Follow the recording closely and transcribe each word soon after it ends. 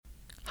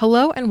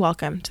Hello and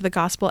welcome to the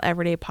Gospel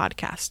Everyday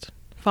podcast,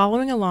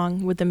 following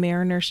along with the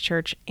Mariners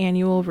Church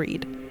annual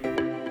read.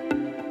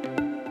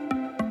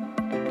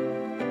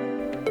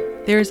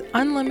 There is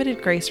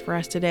unlimited grace for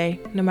us today,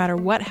 no matter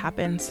what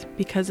happens,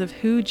 because of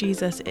who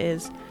Jesus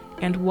is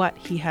and what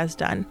he has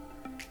done.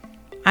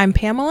 I'm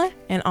Pamela,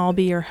 and I'll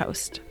be your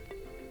host.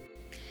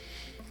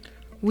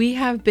 We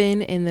have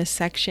been in this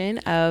section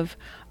of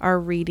our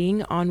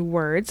reading on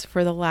words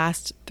for the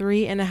last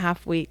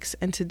 3.5 weeks,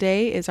 and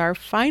today is our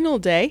final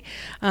day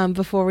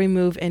before we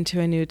move into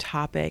a new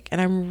topic.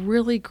 And I'm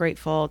really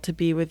grateful to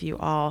be with you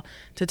all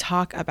to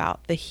talk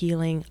about the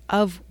healing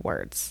of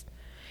words.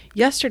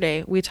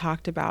 Yesterday, we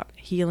talked about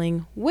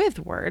healing with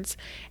words,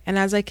 and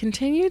as I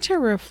continue to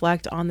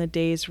reflect on the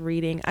day's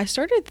reading, I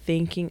started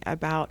thinking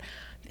about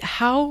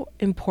how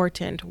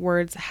important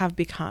words have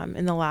become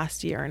in the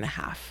last 1.5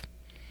 years.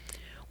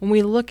 When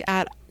we look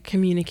at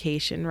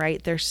communication,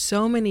 right, there's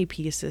so many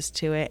pieces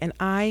to it, and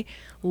I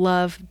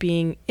love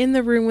being in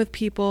the room with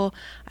people.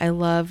 I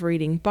love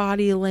reading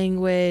body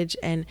language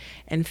and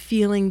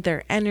feeling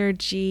their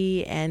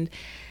energy and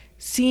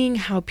seeing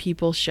how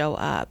people show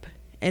up.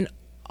 And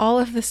all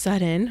of a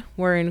sudden,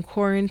 we're in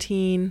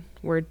quarantine,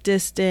 we're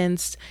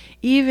distanced.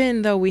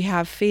 Even though we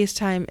have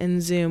FaceTime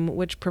and Zoom,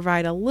 which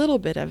provide a little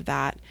bit of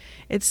that,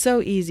 it's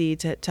so easy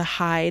to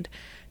hide,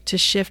 to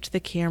shift the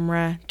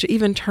camera, to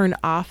even turn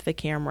off the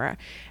camera.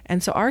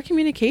 And so our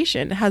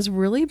communication has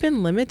really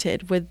been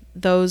limited with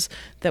those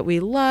that we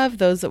love,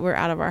 those that we're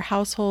out of our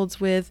households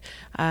with,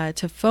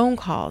 to phone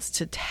calls,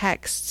 to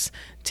texts,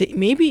 to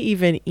maybe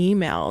even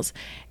emails.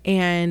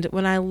 And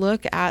when I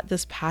look at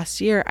this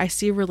past year, I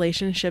see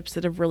relationships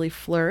that have really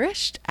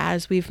flourished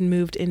as we've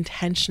moved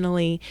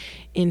intentionally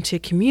into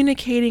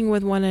communicating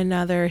with one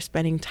another,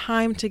 spending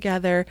time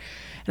together.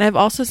 And I've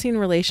also seen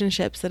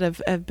relationships that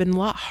have been a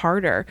lot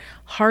harder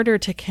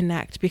to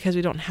connect because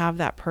we don't have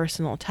that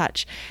personal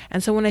touch.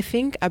 And so when I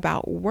think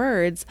about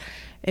words,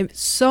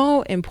 it's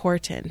so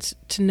important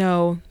to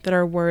know that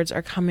our words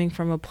are coming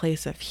from a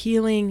place of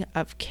healing,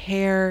 of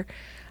care,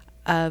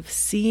 of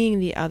seeing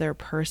the other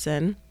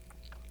person.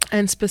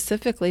 And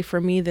specifically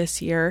for me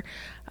this year,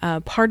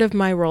 part of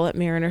my role at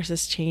Mariners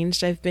has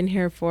changed. I've been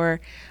here for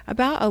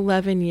about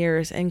 11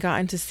 years and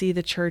gotten to see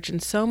the church in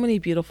so many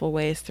beautiful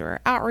ways through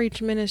our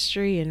outreach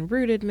ministry and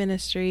rooted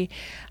ministry.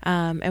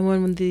 And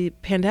when the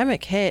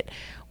pandemic hit,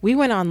 we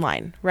went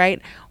online, right?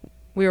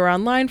 We were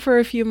online for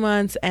a few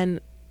months,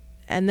 and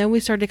then we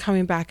started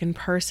coming back in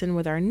person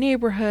with our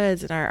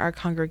neighborhoods and our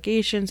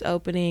congregations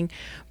opening.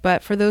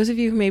 But for those of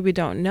you who maybe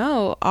don't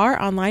know, our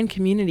online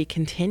community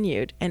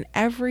continued. And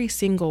every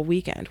single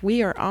weekend,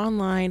 we are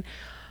online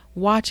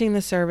watching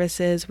the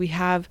services. We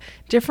have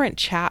different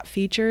chat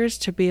features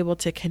to be able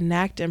to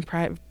connect and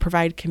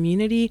provide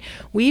community.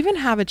 We even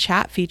have a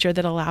chat feature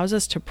that allows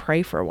us to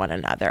pray for one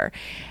another.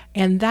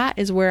 And that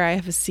is where I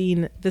have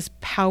seen this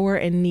power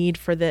and need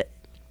for the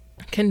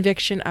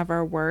conviction of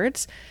our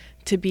words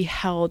to be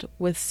held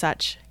with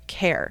such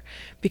care.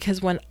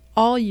 Because when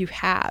all you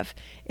have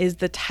is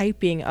the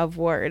typing of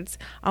words,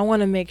 I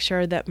want to make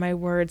sure that my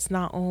words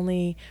not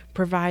only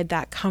provide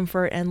that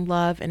comfort and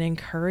love and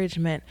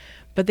encouragement,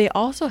 but they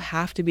also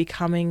have to be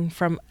coming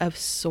from a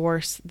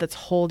source that's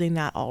holding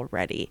that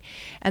already.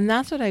 And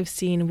that's what I've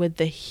seen with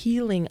the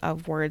healing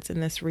of words in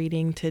this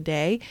reading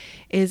today,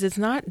 is it's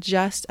not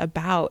just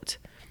about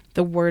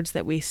the words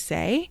that we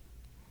say,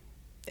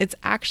 it's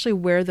actually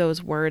where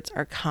those words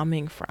are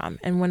coming from.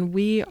 And when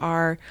we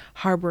are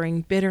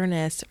harboring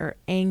bitterness or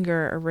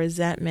anger or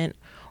resentment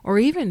or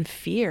even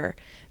fear,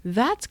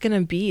 that's going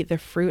to be the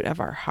fruit of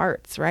our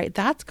hearts, right?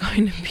 That's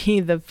going to be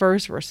the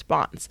first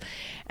response.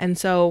 And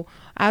so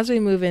as we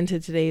move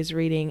into today's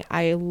reading,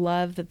 I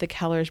love that the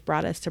Kellers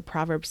brought us to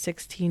Proverbs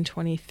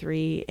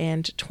 16:23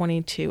 and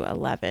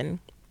 22:11.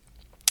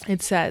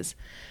 It says,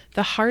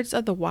 "The hearts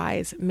of the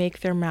wise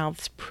make their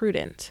mouths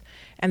prudent,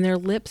 and their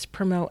lips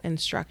promote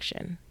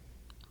instruction.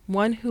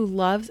 One who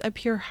loves a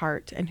pure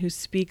heart and who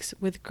speaks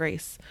with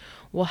grace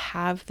will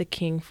have the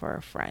king for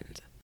a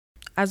friend."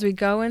 As we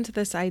go into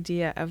this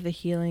idea of the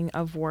healing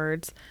of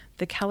words,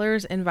 the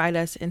Kellers invite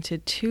us into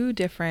two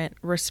different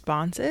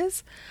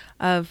responses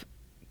of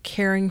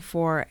caring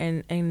for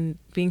and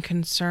being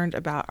concerned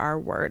about our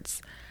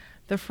words.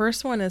 The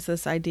first one is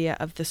this idea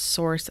of the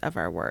source of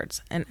our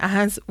words. And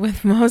as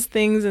with most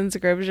things in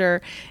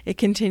Scripture, it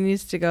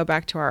continues to go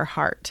back to our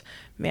heart.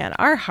 Man,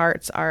 our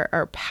hearts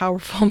are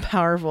powerful,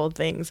 powerful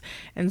things,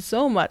 and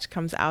so much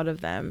comes out of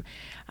them.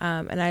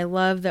 And I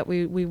love that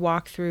we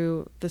walk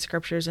through the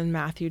Scriptures in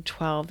Matthew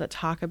 12 that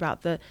talk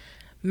about the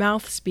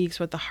mouth speaks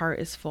what the heart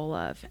is full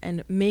of,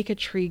 and make a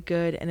tree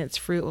good and its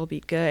fruit will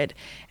be good.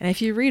 And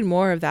if you read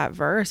more of that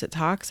verse, it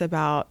talks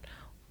about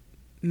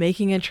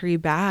making a tree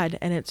bad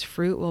and its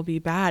fruit will be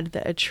bad,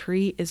 that a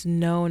tree is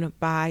known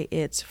by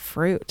its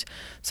fruit.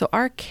 So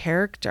our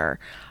character,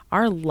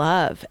 our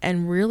love,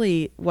 and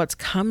really what's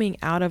coming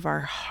out of our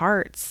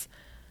hearts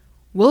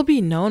will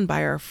be known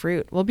by our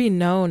fruit, will be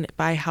known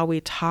by how we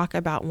talk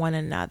about one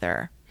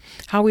another.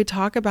 how we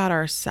talk about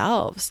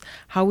ourselves,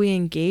 how we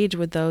engage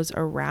with those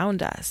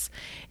around us.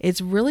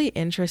 It's really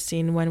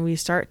interesting when we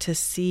start to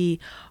see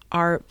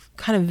our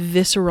kind of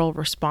visceral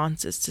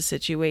responses to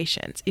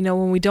situations.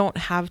 When we don't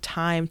have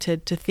time to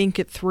think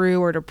it through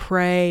or to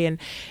pray and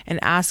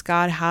ask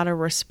God how to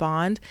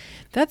respond,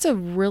 that's a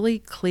really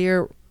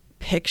clear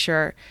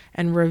picture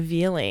and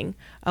revealing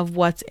of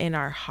what's in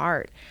our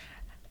heart.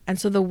 And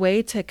so the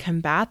way to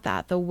combat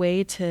that, the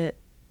way to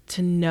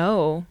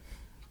know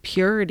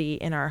purity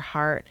in our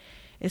heart,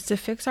 is to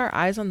fix our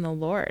eyes on the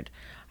Lord.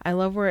 I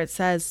love where it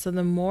says, so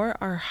the more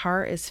our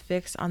heart is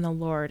fixed on the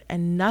Lord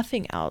and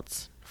nothing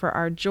else, for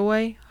our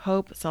joy,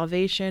 hope,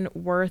 salvation,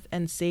 worth,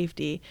 and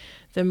safety,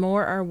 the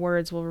more our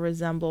words will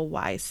resemble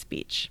wise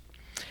speech.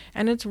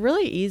 And it's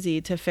really easy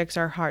to fix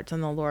our hearts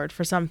on the Lord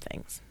for some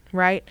things,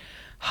 right?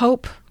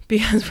 Hope,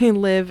 because we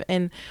live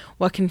in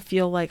what can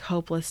feel like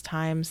hopeless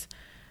times.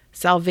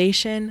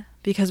 Salvation,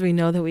 because we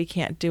know that we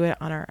can't do it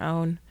on our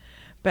own.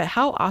 But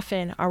how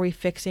often are we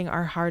fixing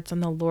our hearts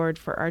on the Lord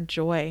for our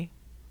joy,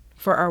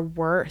 for our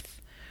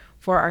worth,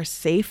 for our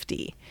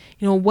safety?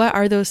 What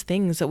are those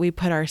things that we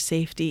put our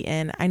safety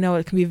in? I know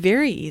it can be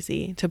very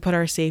easy to put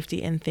our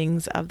safety in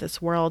things of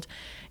this world.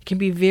 It can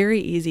be very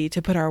easy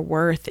to put our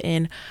worth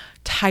in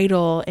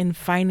title, in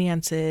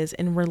finances,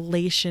 in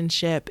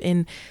relationship,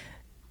 in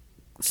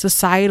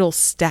societal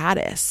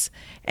status.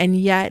 And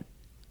yet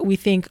we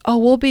think, oh,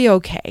 we'll be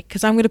okay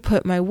because I'm going to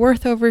put my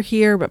worth over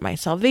here, but my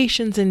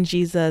salvation's in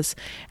Jesus.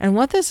 And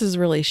what this is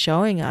really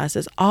showing us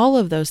is all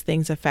of those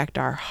things affect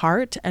our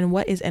heart, and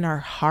what is in our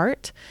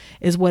heart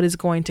is what is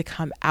going to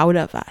come out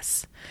of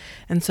us.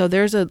 And so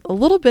there's a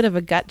little bit of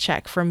a gut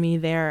check for me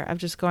there of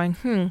just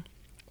going,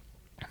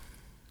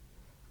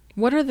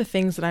 what are the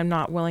things that I'm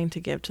not willing to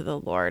give to the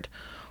Lord,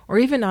 or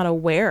even not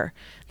aware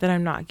that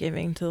I'm not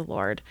giving to the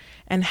Lord?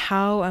 And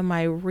how am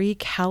I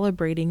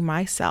recalibrating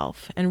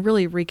myself and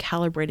really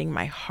recalibrating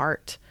my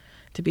heart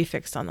to be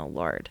fixed on the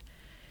Lord?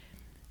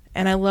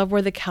 And I love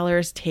where the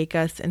Kellers take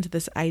us into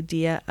this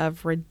idea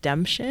of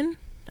redemption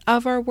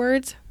of our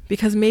words,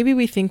 because maybe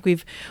we think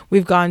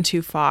we've gone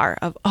too far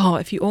of, oh,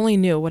 if you only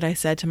knew what I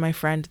said to my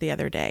friend the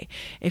other day,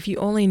 if you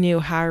only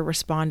knew how I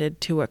responded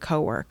to a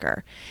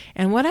coworker.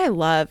 And what I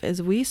love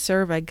is we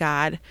serve a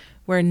God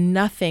where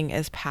nothing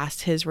is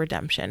past his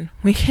redemption.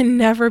 We can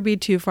never be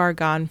too far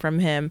gone from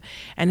him.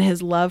 And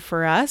his love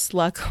for us,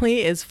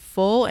 luckily, is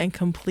full and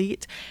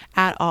complete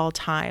at all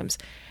times.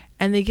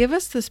 And they give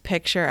us this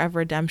picture of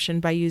redemption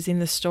by using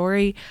the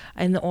story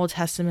in the Old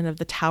Testament of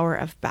the Tower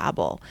of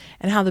Babel,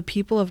 and how the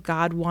people of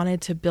God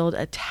wanted to build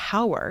a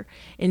tower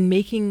in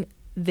making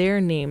their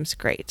names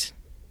great,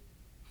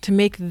 to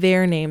make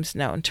their names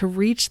known, to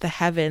reach the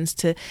heavens,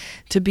 to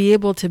be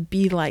able to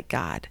be like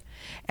God.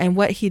 And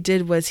what he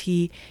did was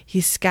he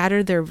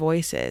scattered their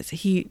voices.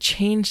 He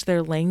changed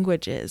their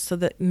languages so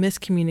that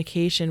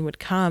miscommunication would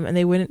come and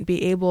they wouldn't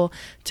be able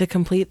to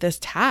complete this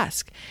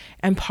task.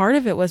 And part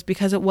of it was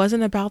because it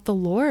wasn't about the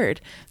Lord.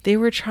 They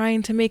were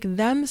trying to make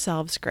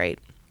themselves great.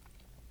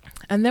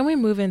 And then we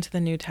move into the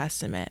New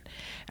Testament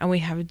and we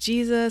have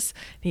Jesus.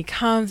 And he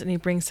comes and he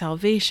brings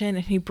salvation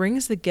and he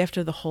brings the gift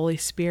of the Holy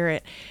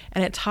Spirit.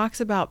 And it talks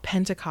about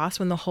Pentecost,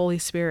 when the Holy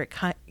Spirit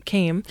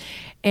came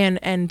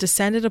and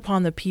descended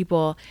upon the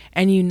people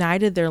and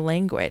united their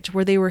language,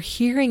 where they were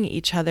hearing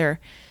each other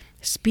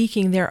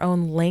speaking their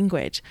own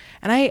language.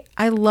 And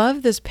I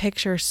love this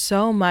picture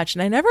so much.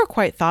 And I never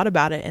quite thought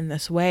about it in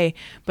this way,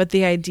 but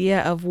the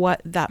idea of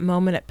what that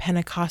moment at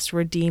Pentecost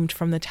redeemed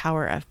from the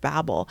Tower of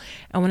Babel.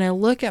 And when I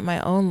look at my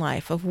own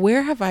life of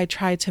where have I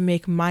tried to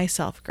make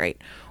myself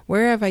great?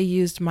 Where have I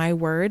used my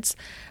words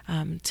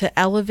to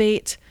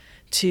elevate,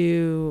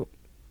 to,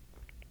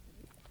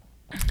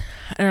 I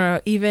don't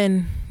know,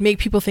 even make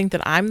people think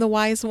that I'm the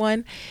wise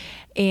one?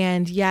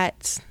 And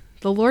yet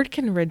the Lord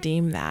can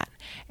redeem that.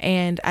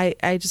 And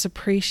I just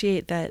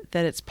appreciate that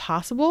it's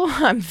possible.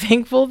 I'm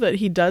thankful that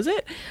he does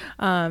it.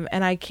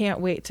 And I can't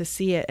wait to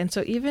see it. And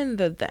so even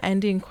the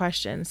ending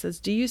question says,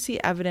 do you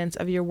see evidence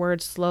of your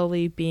words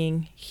slowly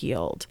being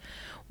healed?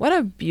 What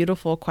a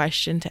beautiful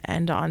question to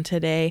end on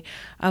today,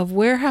 of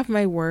where have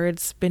my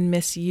words been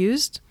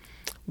misused?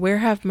 Where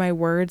have my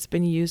words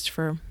been used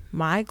for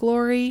my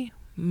glory,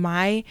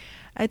 my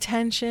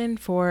attention,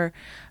 for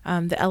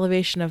the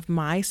elevation of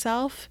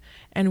myself?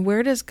 And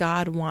where does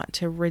God want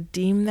to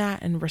redeem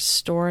that and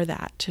restore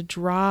that, to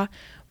draw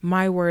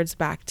my words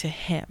back to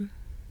him,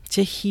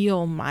 to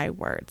heal my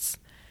words?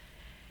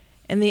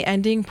 In the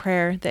ending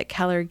prayer that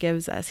Keller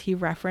gives us, he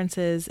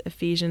references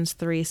Ephesians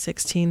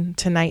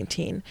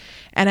 3:16-19.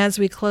 And as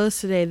we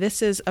close today,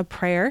 this is a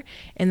prayer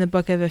in the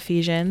book of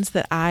Ephesians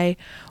that I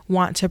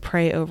want to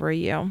pray over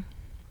you.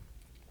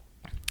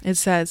 It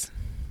says,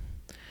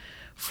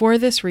 "For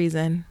this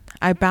reason,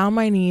 I bow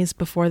my knees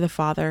before the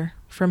Father,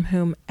 from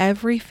whom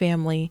every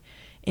family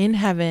in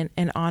heaven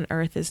and on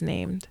earth is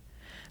named,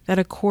 that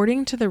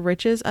according to the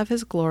riches of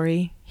his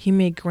glory, he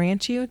may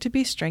grant you to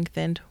be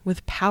strengthened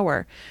with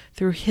power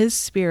through his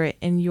Spirit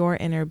in your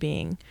inner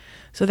being,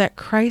 so that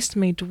Christ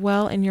may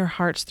dwell in your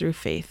hearts through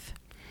faith.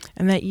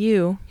 and that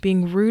you,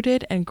 being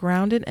rooted and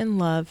grounded in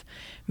love,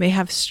 may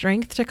have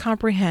strength to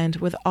comprehend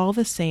with all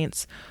the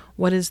saints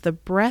what is the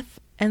breadth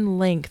and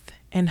length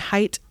and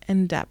height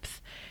and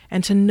depth,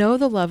 and to know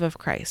the love of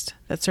Christ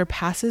that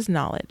surpasses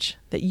knowledge,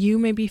 that you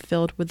may be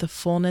filled with the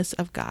fullness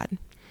of God.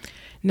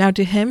 Now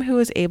to him who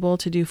is able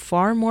to do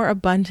far more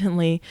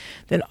abundantly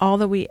than all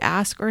that we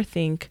ask or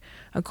think,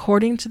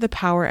 according to the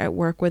power at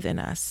work within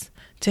us,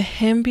 to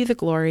him be the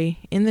glory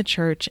in the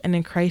church and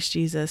in Christ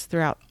Jesus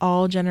throughout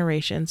all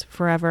generations,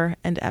 forever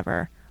and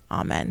ever.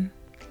 Amen.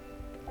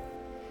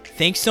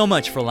 Thanks so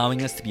much for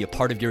allowing us to be a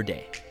part of your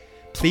day.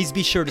 Please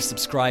be sure to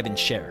subscribe and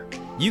share.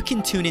 You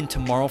can tune in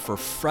tomorrow for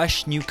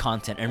fresh new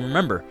content. And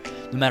remember,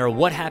 no matter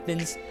what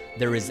happens,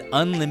 there is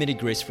unlimited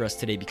grace for us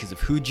today because of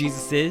who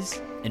Jesus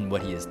is and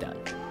what he has done.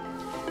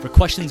 For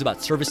questions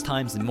about service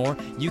times and more,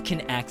 you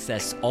can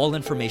access all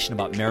information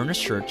about Mariners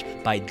Church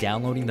by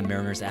downloading the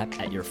Mariners app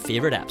at your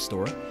favorite app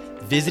store,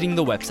 visiting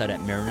the website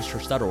at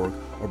marinerschurch.org,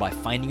 or by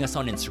finding us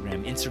on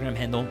Instagram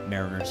handle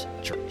Mariners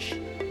Church.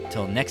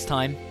 Till next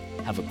time,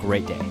 have a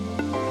great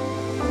day.